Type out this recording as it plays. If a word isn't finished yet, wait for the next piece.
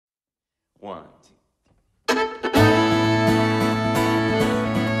1, 2.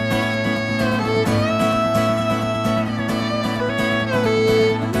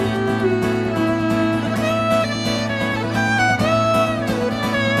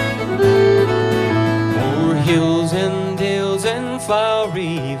 O'er hills and dales and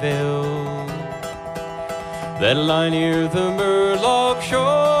flowery vale that lie near the Moorlough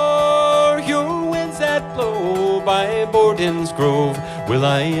Shore, your winds that blow by Borden's Grove, will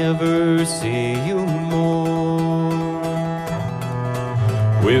I ever see you more?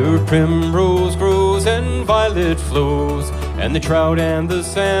 Where primrose grows and violet flows, and the trout and the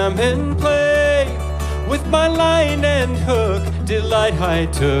salmon play, with my line and hook delight I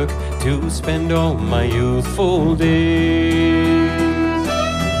took to spend all my youthful days.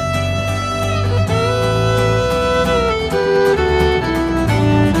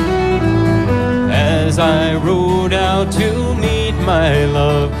 As I rode out to meet my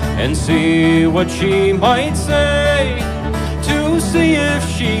love and see what she might say, to see if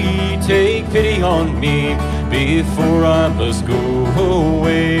she'd take pity on me before I must go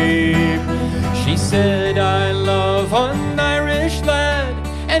away. She said, I love an Irish lad,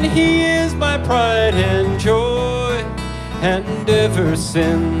 and he is my pride and joy. And ever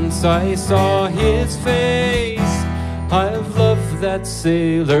since I saw his face, I've loved that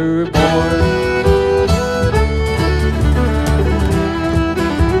sailor boy.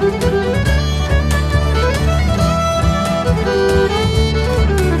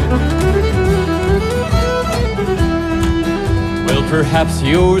 Perhaps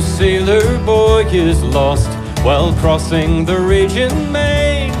your sailor boy is lost while crossing the raging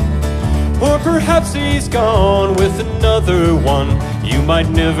main, or perhaps he's gone with another one, you might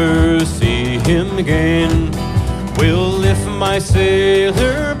never see him again. Well, if my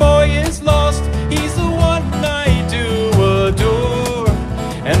sailor boy is lost, he's the one I do adore,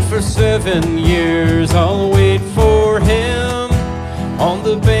 and for 7 years I'll wait for him on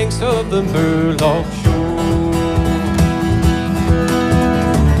the banks of the Moorlough Shore.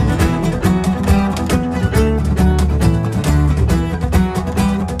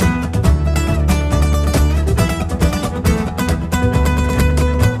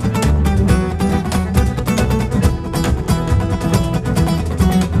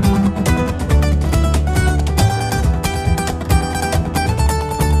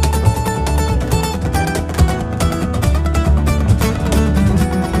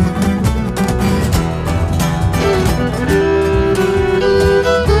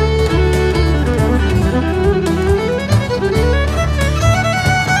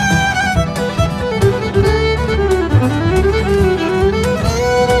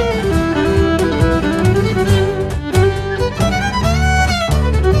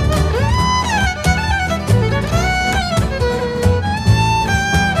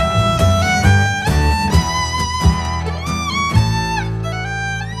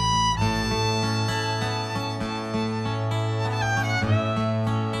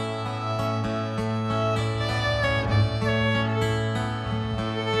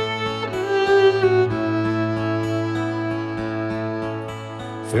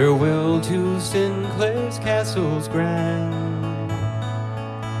 Farewell to Sinclair's castles grand,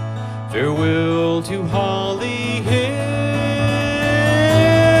 farewell to Holly Hill,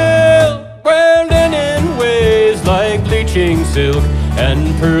 where linen waves like bleaching silk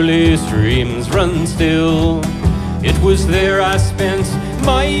and pearly streams run still. It was there I spent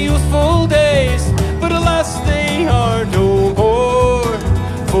my youthful days, but alas they are no more,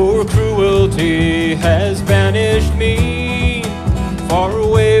 for cruelty has banished me far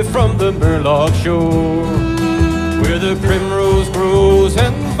away from the Moorlough Shore, where the primrose grows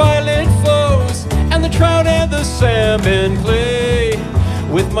and violet flows, and the trout and the salmon play.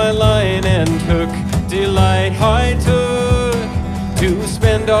 With my line and hook delight I took to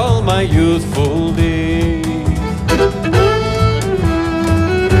spend all my youthful days.